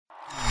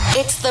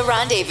It's The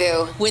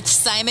Rendezvous with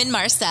Simon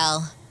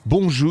Marcel.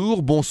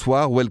 Bonjour,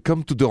 bonsoir,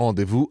 welcome to The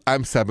Rendezvous.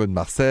 I'm Simon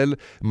Marcel.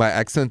 My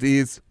accent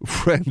is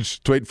French,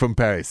 straight from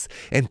Paris.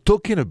 And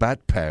talking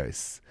about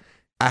Paris,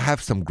 I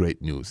have some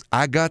great news.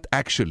 I got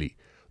actually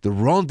the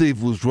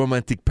Rendezvous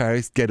Romantic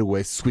Paris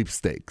Getaway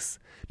Sweepstakes.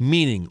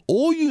 Meaning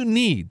all you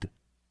need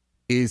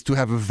is to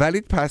have a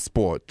valid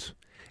passport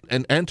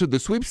and enter the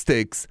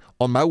sweepstakes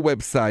on my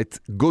website.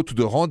 Go to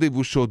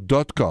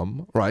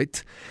therendezvousshow.com,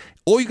 right?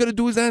 All you got to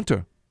do is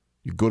enter.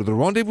 You go to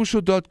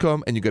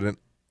therendezvousshow.com and you got to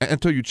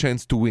enter your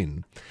chance to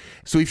win.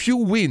 So if you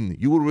win,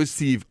 you will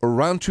receive a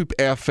round-trip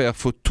airfare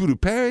for 2 to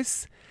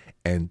Paris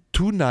and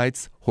 2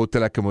 nights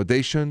hotel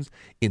accommodations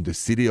in the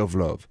city of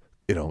love.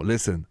 You know,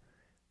 listen,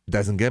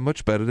 doesn't get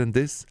much better than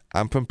this.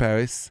 I'm from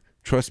Paris.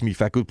 Trust me,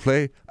 if I could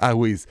play, I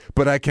whiz.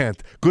 But I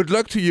can't. Good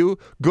luck to you.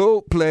 Go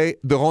play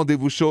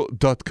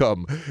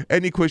therendezvousshow.com.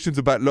 Any questions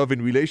about love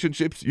and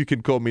relationships, you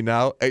can call me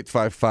now,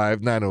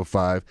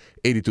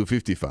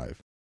 855-905-8255.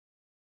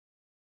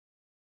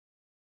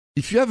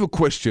 If you have a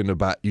question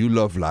about your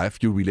love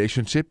life, your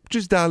relationship,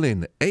 just dial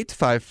in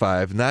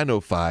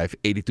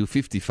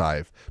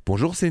 855-905-8255.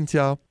 Bonjour,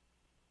 Cynthia.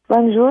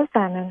 Bonjour,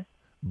 Simon.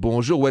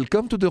 Bonjour.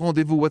 Welcome to The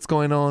Rendezvous. What's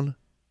going on?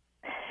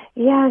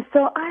 Yeah,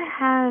 so I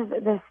have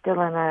this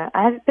dilemma.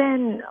 I've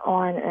been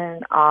on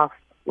and off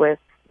with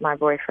my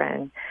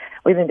boyfriend.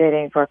 We've been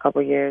dating for a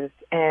couple of years,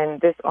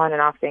 and this on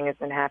and off thing has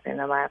been happening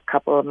the last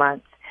couple of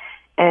months.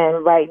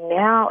 And right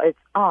now it's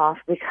off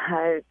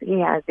because he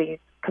has these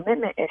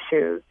commitment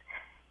issues.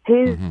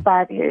 He's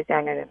 5 years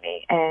younger than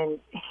me, and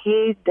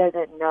he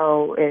doesn't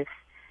know if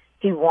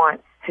he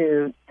wants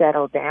to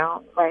settle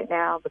down right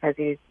now because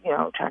he's,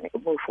 trying to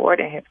move forward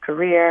in his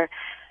career,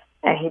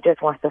 and he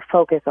just wants to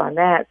focus on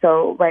that.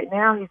 So right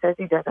now he says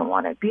he doesn't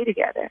want to be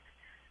together.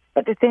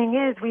 But the thing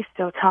is, we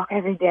still talk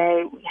every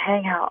day. We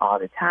hang out all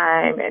the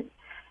time, and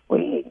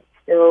we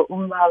still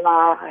ooh la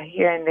la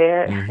here and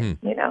there,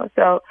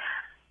 So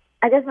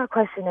I guess my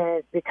question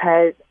is,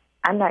 because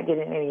I'm not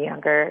getting any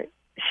younger,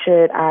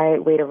 should I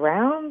wait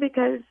around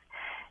because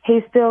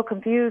he's still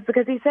confused?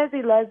 Because he says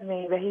he loves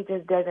me, but he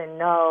just doesn't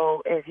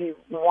know if he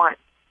wants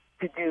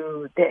to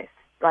do this,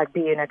 like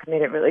be in a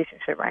committed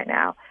relationship right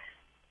now.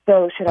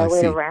 So should I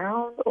wait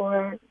around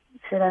or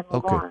should I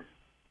move on?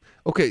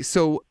 Okay,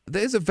 so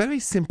there's a very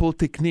simple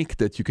technique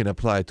that you can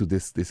apply to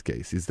this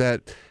case, is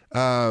that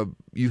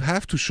you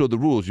have to show the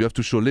rules, you have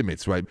to show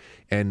limits, right?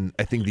 And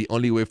I think the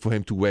only way for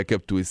him to wake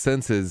up to his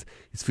senses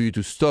is for you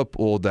to stop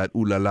all that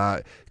ooh la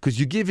la, because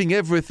you're giving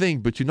everything,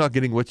 but you're not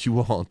getting what you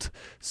want.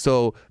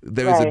 So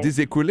there is a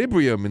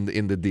disequilibrium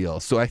in the deal.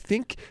 So I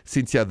think,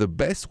 Cynthia, the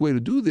best way to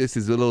do this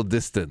is a little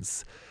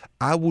distance.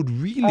 I would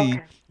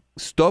really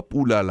stop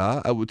ooh la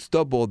la. I would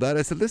stop all that.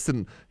 I said,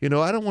 listen, I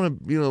don't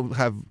want to,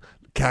 have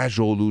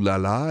casual ooh la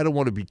la. I don't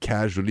want to be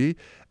casually.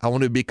 I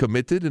want to be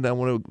committed, and I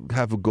want to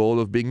have a goal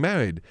of being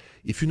married.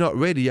 If you're not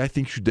ready, I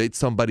think you should date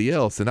somebody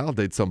else, and I'll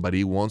date somebody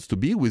who wants to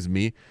be with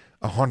me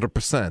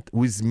 100%.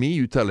 With me,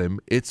 you tell him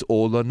it's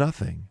all or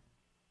nothing.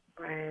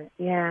 Right.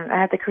 Yeah, I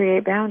have to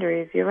create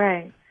boundaries. You're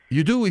right.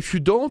 You do. If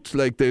you don't,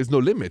 there's no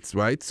limits,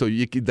 right? So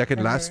that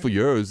can last for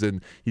years,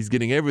 and he's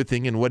getting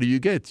everything, and what do you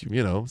get?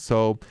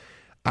 So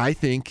I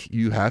think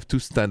you have to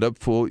stand up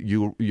for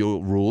your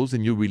rules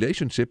in your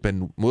relationship,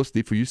 and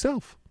mostly for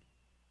yourself.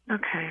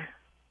 Okay.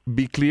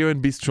 Be clear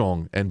and be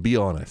strong and be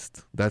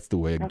honest. That's the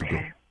way to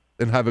go.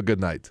 And have a good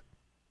night.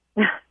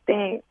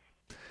 Thanks.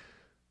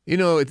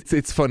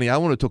 It's funny. I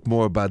want to talk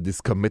more about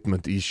this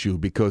commitment issue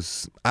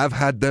because I've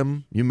had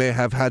them. You may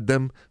have had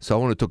them. So I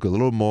want to talk a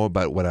little more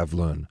about what I've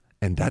learned.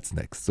 And that's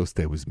next. So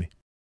stay with me.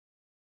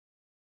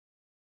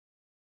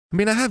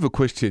 I have a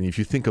question. If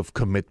you think of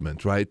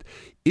commitment, right?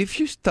 If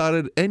you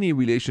started any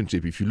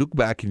relationship, if you look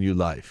back in your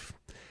life,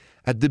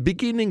 at the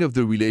beginning of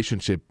the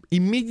relationship,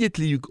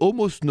 immediately you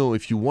almost know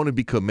if you want to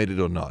be committed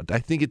or not. I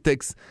think it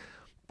takes,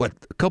 a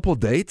couple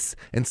dates,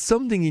 and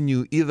something in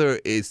you either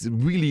is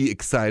really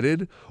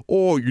excited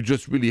or you're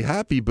just really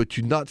happy, but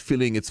you're not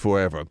feeling it's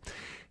forever.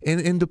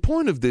 And the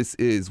point of this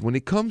is, when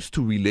it comes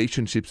to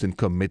relationships and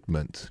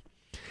commitment,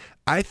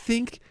 I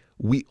think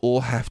we all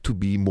have to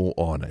be more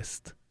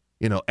honest.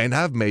 And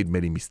I've made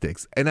many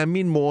mistakes. And I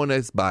mean more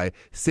honest by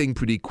saying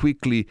pretty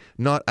quickly,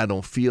 not I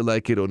don't feel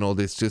like it or all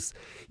this. Just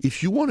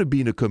if you want to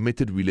be in a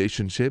committed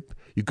relationship,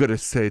 you got to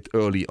say it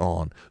early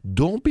on.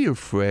 Don't be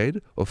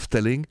afraid of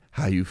telling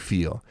how you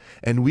feel.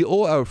 And we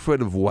all are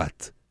afraid of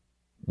what?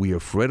 We're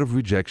afraid of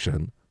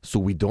rejection, so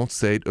we don't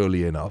say it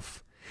early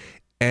enough.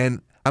 And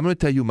I'm going to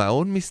tell you my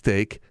own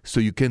mistake so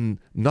you can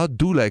not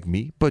do like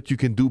me, but you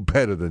can do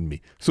better than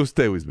me. So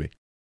stay with me.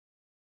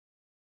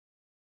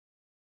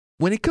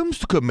 When it comes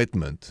to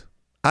commitment,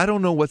 I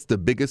don't know what's the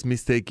biggest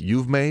mistake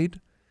you've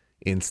made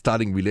in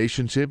starting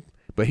relationship,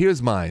 but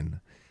here's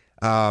mine.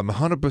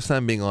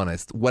 100% being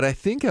honest. What I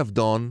think I've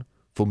done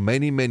for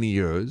many, many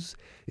years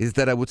is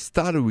that I would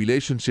start a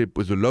relationship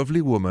with a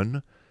lovely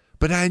woman,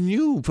 but I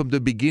knew from the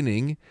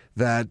beginning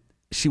that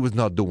she was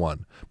not the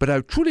one. But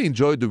I truly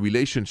enjoyed the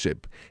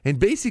relationship. And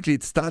basically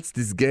it starts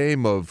this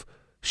game of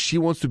she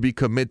wants to be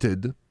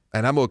committed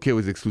and I'm okay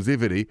with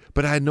exclusivity,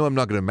 but I know I'm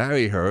not going to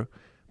marry her.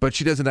 But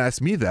she doesn't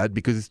ask me that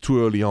because it's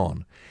too early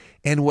on.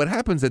 And what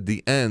happens at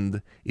the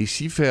end is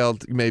she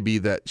felt maybe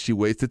that she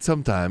wasted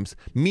some time.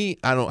 Me,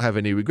 I don't have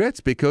any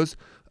regrets because,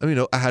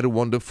 I had a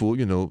wonderful,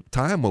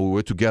 time when we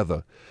were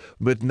together.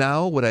 But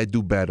now what I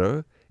do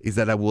better is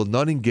that I will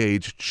not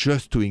engage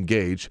just to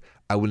engage.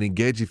 I will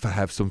engage if I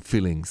have some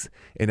feelings.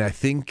 And I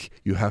think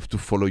you have to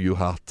follow your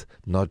heart,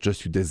 not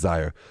just your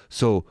desire.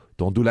 So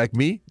don't do like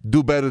me,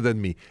 do better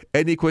than me.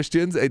 Any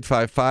questions?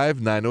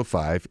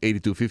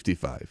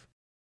 855-905-8255.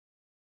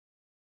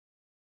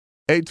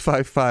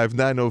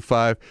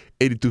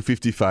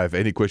 855-905-8255.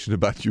 Any question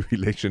about your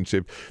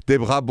relationship?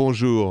 Debra,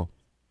 bonjour.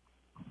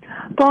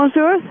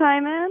 Bonjour,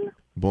 Simon.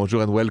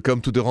 Bonjour and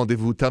welcome to the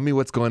rendezvous. Tell me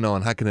what's going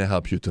on. How can I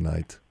help you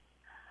tonight?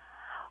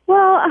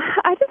 Well,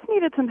 I just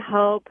needed some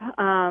help.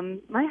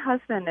 My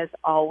husband is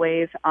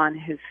always on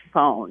his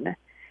phone.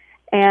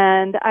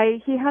 And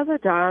he has a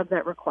job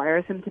that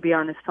requires him to be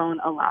on his phone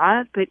a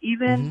lot. But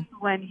even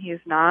when he's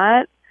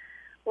not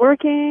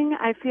working,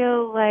 I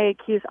feel like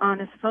he's on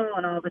his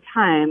phone all the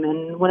time.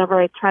 And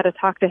whenever I try to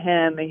talk to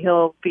him,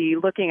 he'll be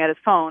looking at his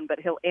phone, but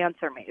he'll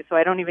answer me. So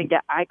I don't even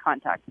get eye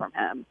contact from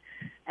him.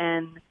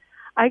 And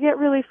I get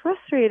really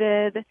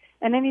frustrated.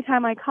 And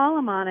anytime I call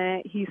him on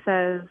it, he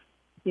says,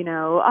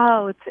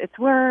 it's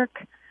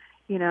work.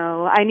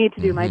 I need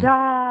to do my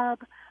job.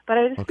 But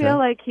I just feel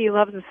like he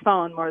loves his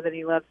phone more than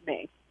he loves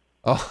me.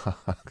 Oh,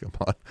 come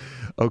on.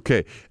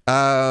 Okay.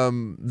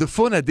 The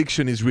phone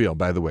addiction is real,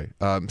 by the way.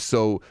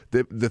 So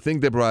the thing,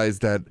 Debra, is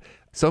that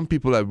some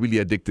people are really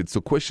addicted.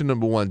 So question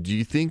number one, do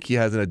you think he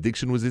has an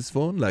addiction with his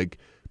phone, like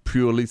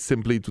purely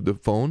simply to the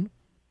phone?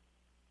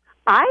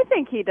 I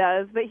think he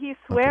does, but he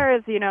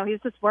swears, he's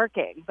just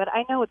working. But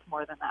I know it's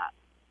more than that.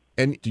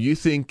 And do you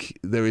think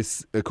there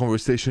is a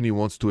conversation he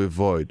wants to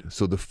avoid?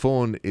 So the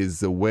phone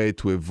is a way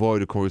to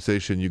avoid a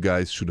conversation you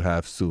guys should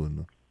have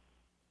soon.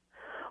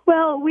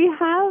 Well, we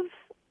have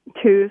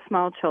 2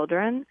 small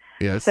children.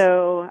 Yes.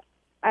 So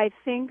I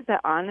think that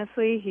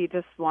honestly, he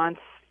just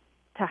wants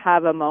to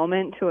have a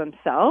moment to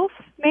himself,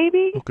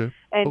 maybe. Okay.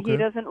 And he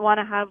doesn't want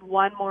to have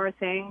one more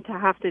thing to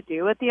have to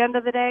do at the end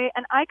of the day.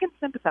 And I can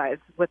sympathize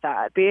with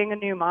that. Being a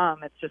new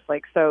mom, it's just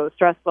like so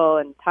stressful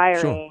and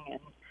tiring and,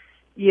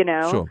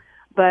 Sure.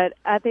 But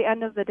at the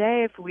end of the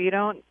day, if we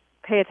don't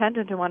pay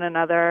attention to one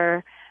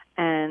another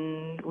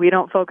and we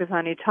don't focus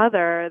on each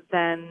other,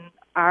 then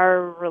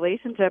our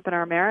relationship and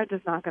our marriage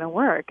is not going to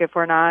work if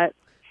we're not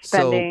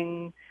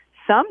spending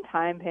some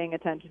time paying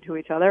attention to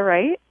each other,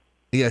 right?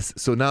 Yes.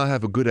 So now I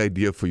have a good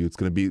idea for you. It's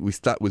going to be, we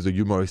start with a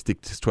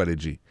humoristic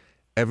strategy.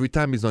 Every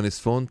time he's on his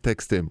phone,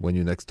 text him when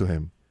you're next to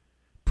him.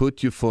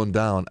 Put your phone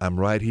down. I'm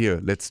right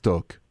here. Let's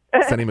talk.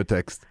 Send him a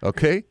text.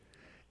 Okay?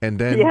 And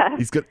then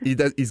he's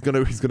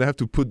gonna have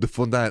to put the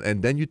phone down,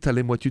 and then you tell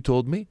him what you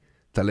told me.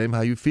 Tell him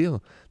how you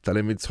feel. Tell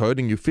him it's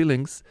hurting your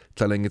feelings.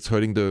 Tell him it's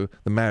hurting the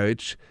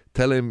marriage.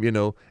 Tell him,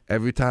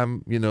 every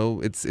time,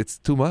 it's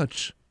too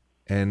much,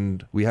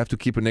 and we have to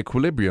keep an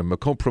equilibrium, a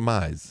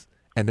compromise,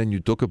 and then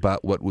you talk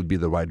about what would be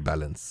the right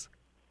balance.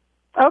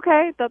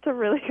 Okay, that's a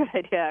really good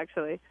idea,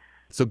 actually.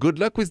 So good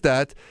luck with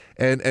that,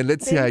 and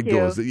let's see how it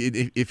goes.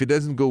 If it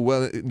doesn't go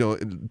well,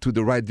 to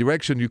the right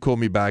direction, you call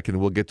me back, and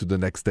we'll get to the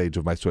next stage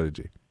of my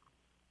strategy.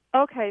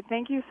 Okay,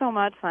 thank you so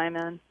much,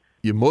 Simon.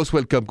 You're most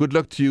welcome. Good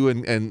luck to you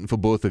and for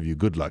both of you.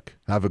 Good luck.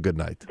 Have a good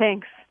night.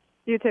 Thanks.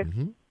 You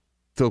too.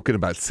 Talking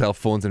about cell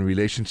phones and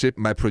relationship,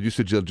 my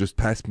producer Jill just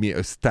passed me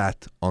a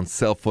stat on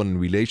cell phone and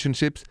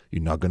relationships.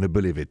 You're not going to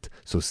believe it,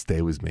 so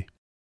stay with me.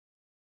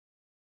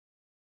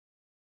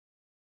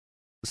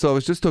 So I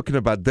was just talking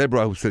about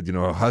Debra, who said,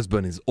 her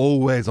husband is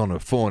always on her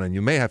phone, and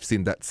you may have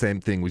seen that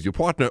same thing with your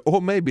partner, or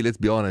maybe, let's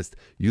be honest,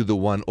 you're the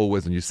one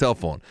always on your cell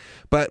phone.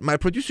 But my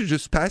producer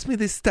just passed me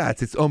this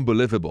stat. It's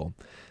unbelievable.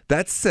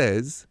 That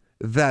says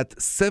that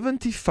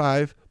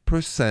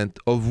 75%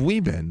 of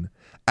women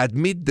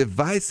admit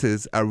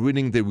devices are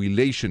ruining their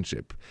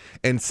relationship.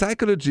 And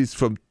psychologists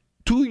from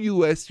 2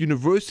 U.S.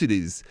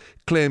 universities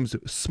claims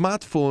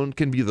smartphone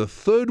can be the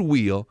third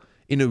wheel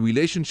in a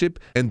relationship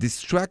and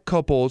distract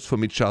couples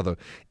from each other.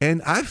 And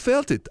I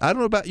felt it. I don't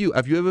know about you.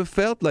 Have you ever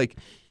felt like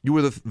you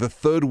were the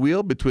third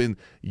wheel between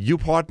your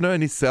partner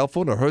and his cell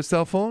phone or her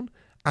cell phone?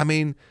 I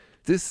mean,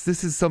 this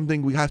is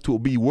something we have to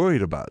be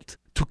worried about.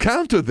 To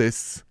counter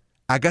this,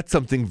 I got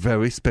something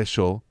very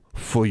special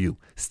for you.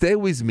 Stay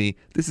with me.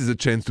 This is a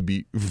chance to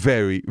be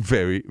very,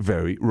 very,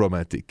 very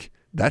romantic.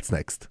 That's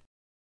next.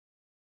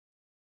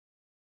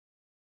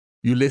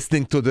 You're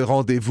listening to The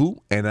Rendezvous,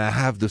 and I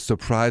have the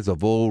surprise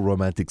of all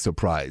romantic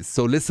surprise.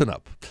 So listen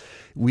up.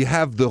 We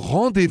have The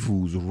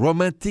Rendezvous's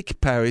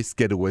Romantic Paris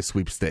Getaway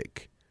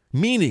Sweepstake.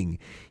 Meaning,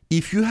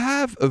 if you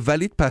have a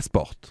valid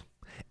passport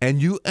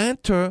and you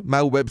enter my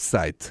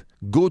website,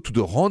 go to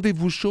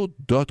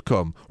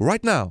therendezvousshow.com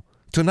right now,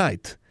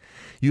 tonight,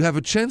 you have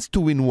a chance to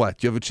win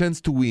what? You have a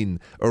chance to win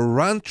a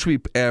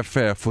round-trip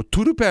airfare for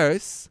 2 to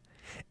Paris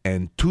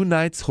and 2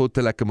 nights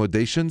hotel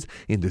accommodations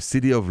in the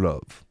City of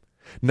Love.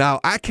 Now,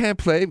 I can't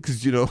play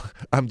because,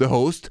 I'm the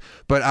host,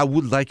 but I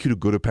would like you to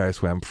go to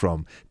Paris, where I'm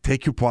from.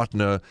 Take your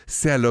partner,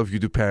 say I love you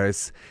to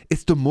Paris.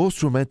 It's the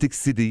most romantic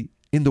city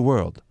in the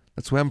world.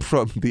 That's where I'm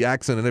from, the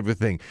accent and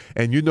everything.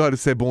 And you know how to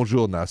say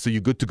bonjour now, so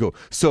you're good to go.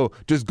 So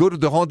just go to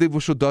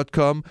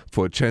therendezvousshow.com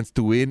for a chance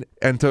to win.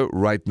 Enter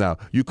right now.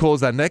 Your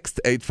calls are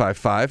next,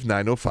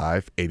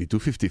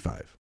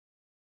 855-905-8255.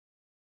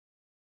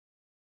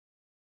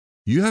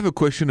 You have a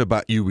question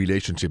about your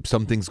relationship,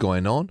 something's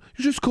going on,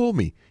 you just call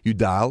me. You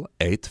dial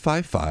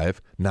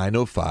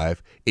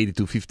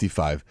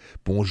 855-905-8255.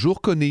 Bonjour,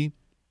 Connie.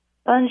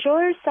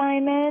 Bonjour,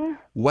 Simon.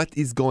 What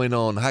is going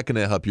on? How can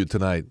I help you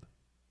tonight?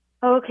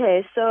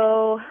 Okay,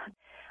 so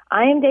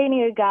I am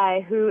dating a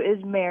guy who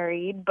is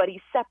married, but he's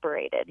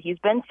separated. He's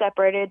been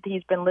separated.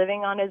 He's been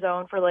living on his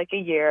own for like a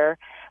year,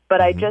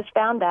 but I just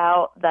found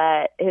out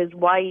that his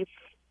wife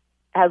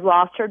has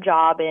lost her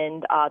job,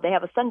 and they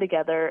have a son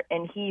together,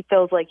 and he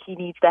feels like he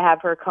needs to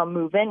have her come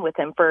move in with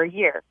him for a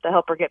year to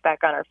help her get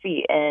back on her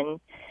feet. And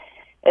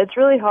it's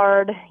really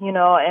hard,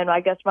 and I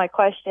guess my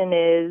question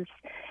is,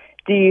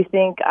 do you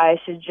think I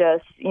should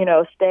just,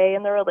 stay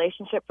in the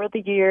relationship for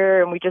the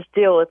year and we just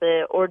deal with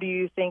it, or do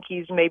you think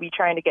he's maybe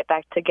trying to get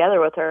back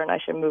together with her and I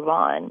should move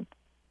on?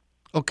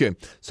 Okay,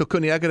 so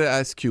Connie, I got to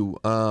ask you,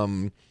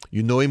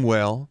 you know him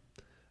well.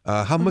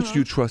 How much do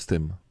you trust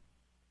him?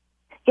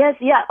 Yes,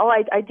 yeah. Oh,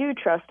 I do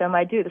trust him.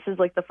 I do. This is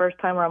like the first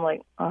time where I'm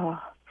like,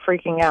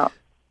 freaking out.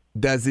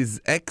 Does his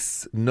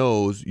ex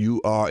knows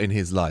you are in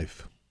his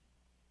life?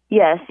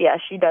 Yes,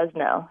 she does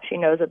know. She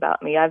knows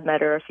about me. I've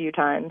met her a few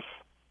times.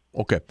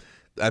 Okay.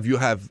 Have you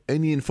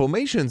any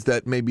information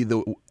that maybe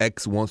the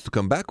ex wants to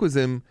come back with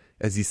him?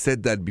 Has he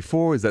said that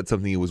before? Is that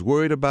something he was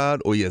worried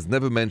about, or he has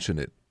never mentioned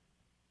it?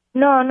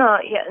 No,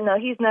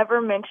 he's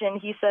never mentioned.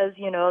 He says,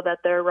 that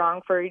they're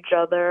wrong for each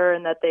other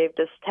and that they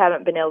just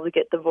haven't been able to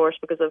get divorced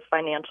because of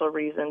financial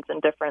reasons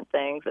and different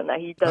things, and that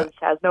he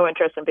has no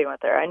interest in being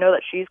with her. I know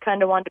that she's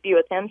kind of wanted to be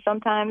with him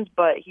sometimes,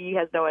 but he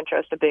has no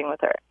interest in being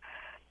with her.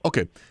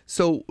 Okay,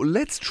 so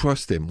let's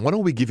trust him. Why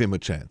don't we give him a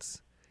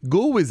chance?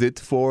 Go with it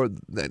for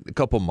a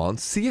couple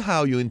months. See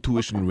how your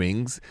intuition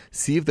rings.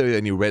 See if there are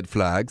any red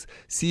flags.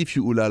 See if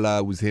you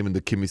ooh-la-la with him and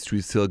the chemistry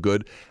is still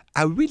good.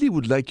 I really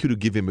would like you to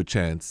give him a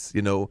chance,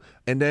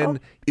 and then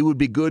it would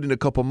be good in a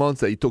couple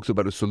months that he talks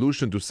about a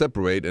solution to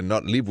separate and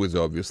not live with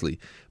her, obviously.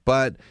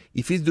 But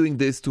if he's doing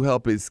this to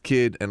help his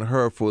kid and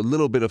her for a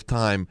little bit of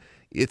time,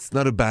 it's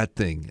not a bad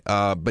thing.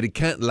 But it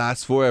can't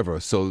last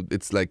forever. So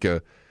it's like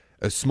a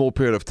small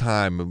period of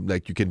time,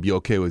 like you can be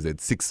okay with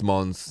it. 6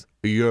 months,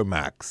 a year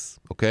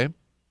max, okay?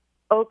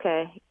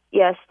 Okay.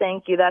 Yes,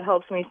 thank you. That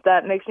helps me.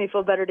 That makes me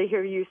feel better to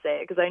hear you say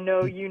it, because I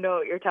know you know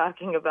what you're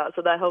talking about.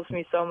 So that helps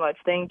me so much.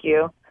 Thank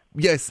you.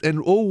 Yes, and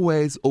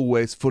always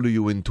follow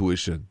your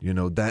intuition.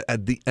 That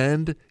at the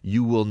end,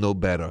 you will know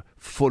better.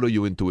 Follow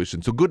your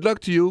intuition. So good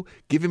luck to you.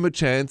 Give him a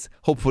chance.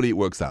 Hopefully it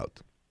works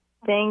out.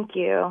 Thank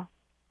you.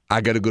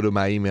 I got to go to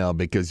my email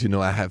because,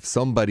 I have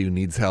somebody who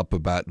needs help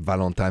about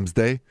Valentine's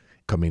Day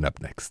coming up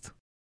next.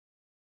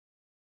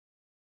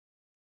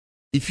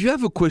 If you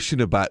have a question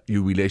about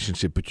your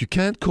relationship, but you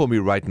can't call me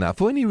right now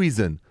for any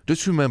reason,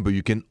 just remember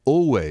you can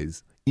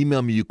always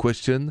email me your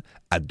question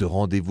at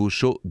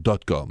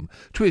therendezvousshow.com.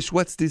 Trish,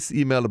 what's this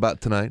email about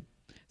tonight?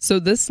 So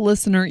this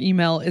listener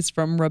email is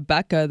from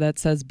Rebecca that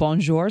says,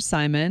 Bonjour,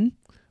 Simon.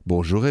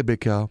 Bonjour,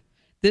 Rebecca.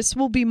 This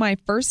will be my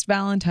first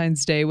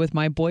Valentine's Day with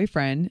my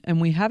boyfriend, and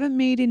we haven't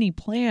made any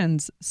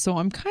plans, so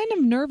I'm kind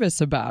of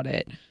nervous about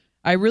it.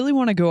 I really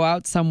want to go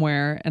out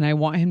somewhere, and I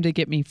want him to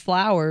get me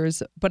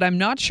flowers, but I'm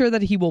not sure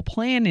that he will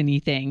plan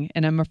anything,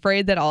 and I'm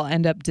afraid that I'll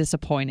end up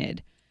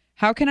disappointed.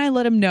 How can I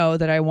let him know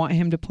that I want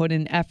him to put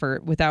in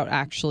effort without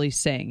actually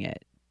saying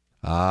it?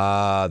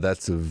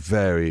 That's a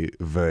very,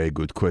 very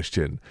good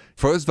question.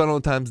 First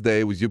Valentine's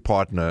Day with your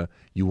partner,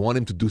 you want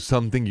him to do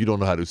something, you don't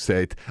know how to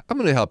say it. I'm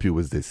going to help you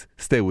with this.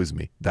 Stay with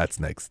me. That's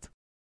next.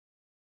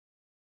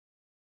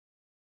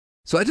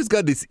 So I just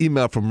got this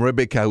email from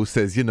Rebecca who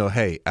says,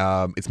 hey,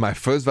 it's my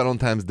first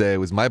Valentine's Day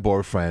with my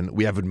boyfriend.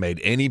 We haven't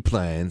made any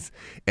plans,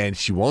 and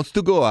she wants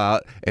to go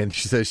out, and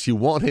she says she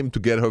wants him to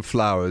get her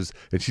flowers,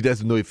 and she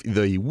doesn't know if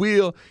either he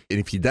will, and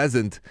if he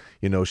doesn't,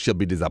 she'll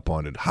be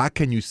disappointed. How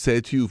can you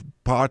say to your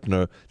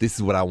partner, this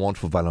is what I want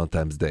for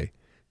Valentine's Day?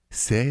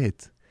 Say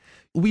it.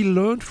 We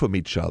learn from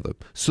each other.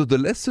 So the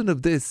lesson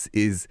of this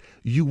is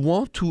you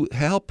want to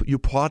help your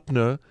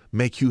partner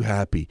make you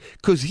happy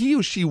because he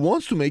or she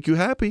wants to make you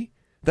happy.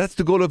 That's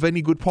the goal of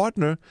any good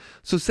partner.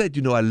 So said,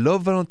 I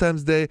love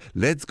Valentine's Day.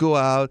 Let's go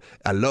out.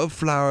 I love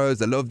flowers.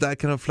 I love that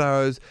kind of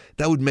flowers.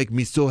 That would make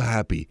me so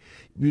happy.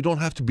 You don't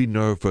have to be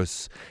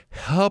nervous.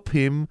 Help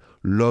him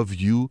love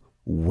you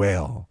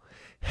well.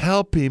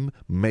 Help him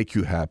make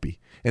you happy.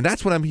 And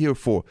that's what I'm here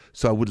for.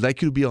 So I would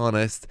like you to be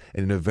honest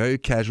and in a very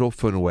casual,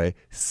 fun way,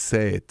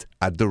 say it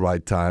at the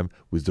right time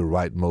with the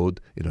right mode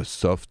in a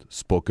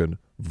soft-spoken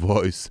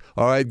voice.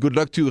 All right, good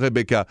luck to you,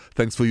 Rebecca.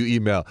 Thanks for your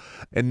email.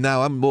 And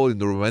now I'm more in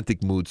the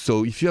romantic mood.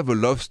 So if you have a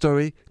love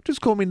story,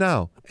 just call me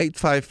now,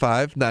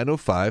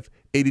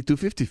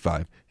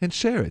 855-905-8255, and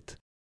share it.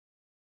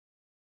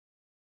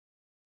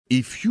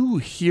 if you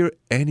hear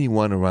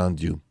anyone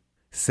around you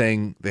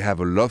saying they have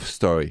a love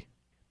story,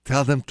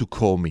 tell them to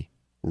call me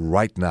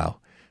right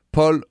now.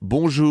 Paul,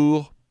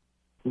 bonjour.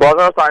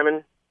 Bonjour,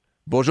 Simon.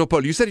 Bonjour,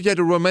 Paul. You said you had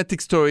a romantic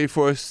story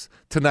for us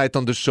tonight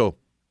on the show.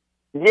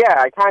 Yeah,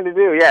 I kind of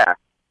do, yeah.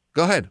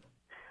 Go ahead.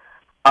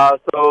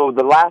 So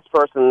the last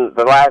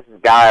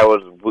guy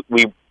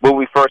when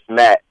we first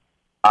met,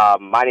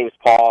 my name's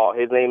Paul.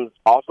 His name's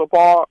also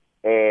Paul,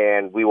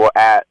 and we were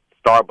at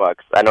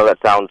Starbucks. I know that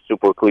sounds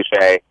super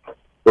cliche.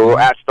 We were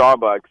at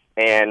Starbucks,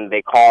 and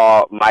they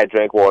call my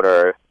drink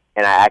order,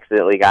 and I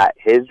accidentally got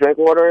his drink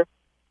order.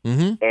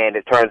 Mm-hmm. And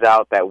it turns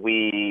out that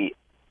we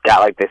got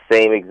like the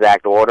same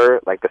exact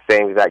order, like the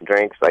same exact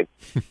drinks, like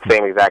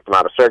same exact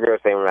amount of sugar,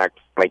 same exact,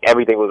 like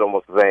everything was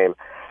almost the same.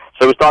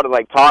 So we started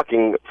like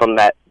talking from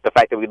the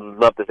fact that we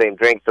loved the same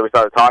drinks. So we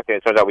started talking.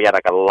 It turns out we had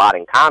like a lot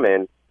in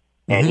common,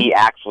 and he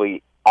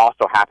actually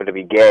also happened to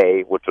be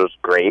gay, which was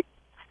great.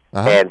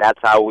 And that's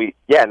how we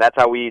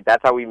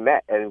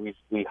met, and we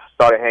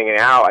started hanging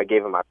out. I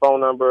gave him my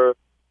phone number.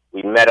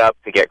 We met up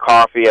to get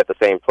coffee at the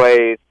same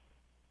place,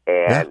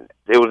 and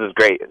it was just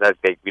great.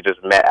 We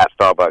just met at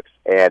Starbucks,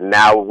 and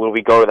now when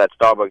we go to that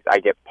Starbucks, I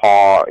get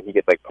Paul, and he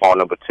gets like Paul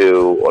number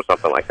 2 or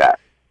something like that.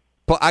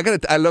 Paul, I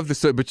love this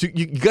story, but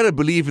you gotta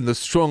believe in the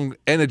strong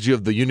energy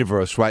of the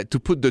universe, right? To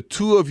put the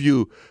two of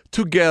you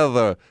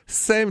together,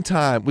 same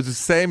time, with the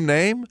same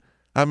name.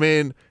 I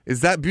mean,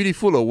 is that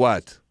beautiful or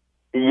what?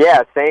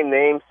 Yeah, same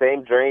name,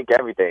 same drink,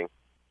 everything.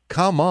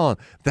 Come on.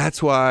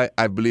 That's why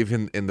I believe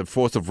in the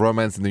force of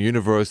romance in the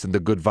universe and the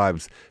good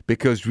vibes.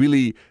 Because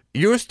really,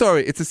 your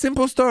story, it's a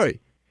simple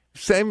story.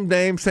 Same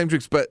name, same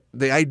drinks. But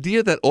the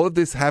idea that all of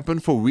this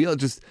happened for real,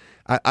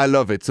 I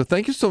love it. So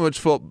thank you so much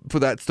for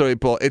that story,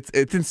 Paul.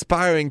 It's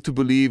inspiring to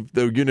believe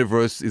the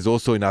universe is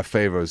also in our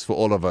favors for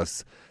all of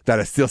us that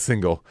are still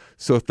single.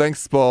 So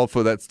thanks, Paul,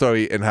 for that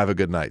story, and have a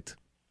good night.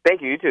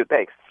 Thank you. You too.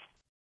 Thanks.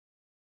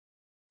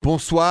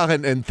 Bonsoir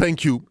and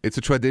thank you. It's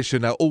a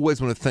tradition. I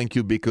always want to thank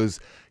you because,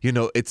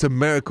 it's a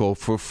miracle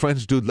for a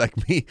French dude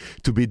like me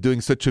to be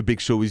doing such a big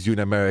show with you in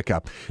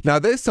America. Now,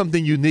 there's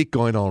something unique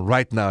going on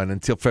right now and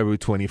until February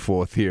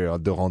 24th here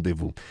at the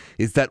Rendezvous.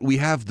 Is that we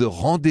have the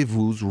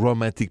Rendezvous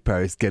Romantic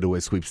Paris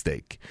Getaway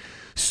Sweepstake.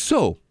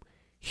 So,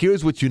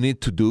 here's what you need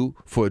to do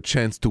for a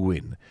chance to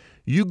win.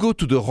 You go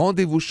to the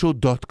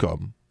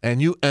rendezvousshow.com and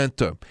you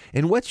enter.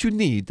 And what you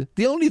need,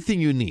 the only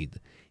thing you need,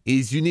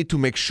 is you need to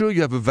make sure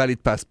you have a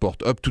valid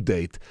passport up to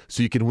date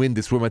so you can win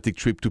this romantic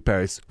trip to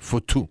Paris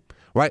for 2,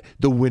 right?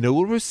 The winner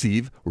will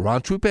receive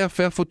round-trip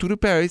airfare for 2 to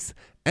Paris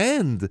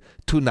and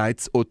 2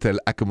 nights hotel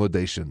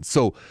accommodation.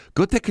 So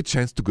go take a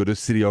chance to go to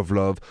City of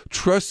Love.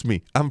 Trust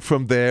me, I'm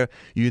from there.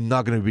 You're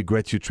not going to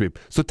regret your trip.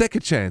 So take a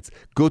chance.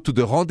 Go to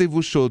the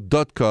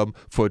rendezvousshow.com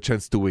for a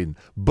chance to win.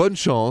 Bonne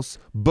chance,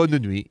 bonne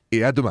nuit, et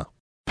à demain.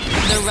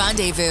 The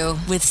Rendezvous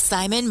with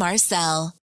Simon Marcel.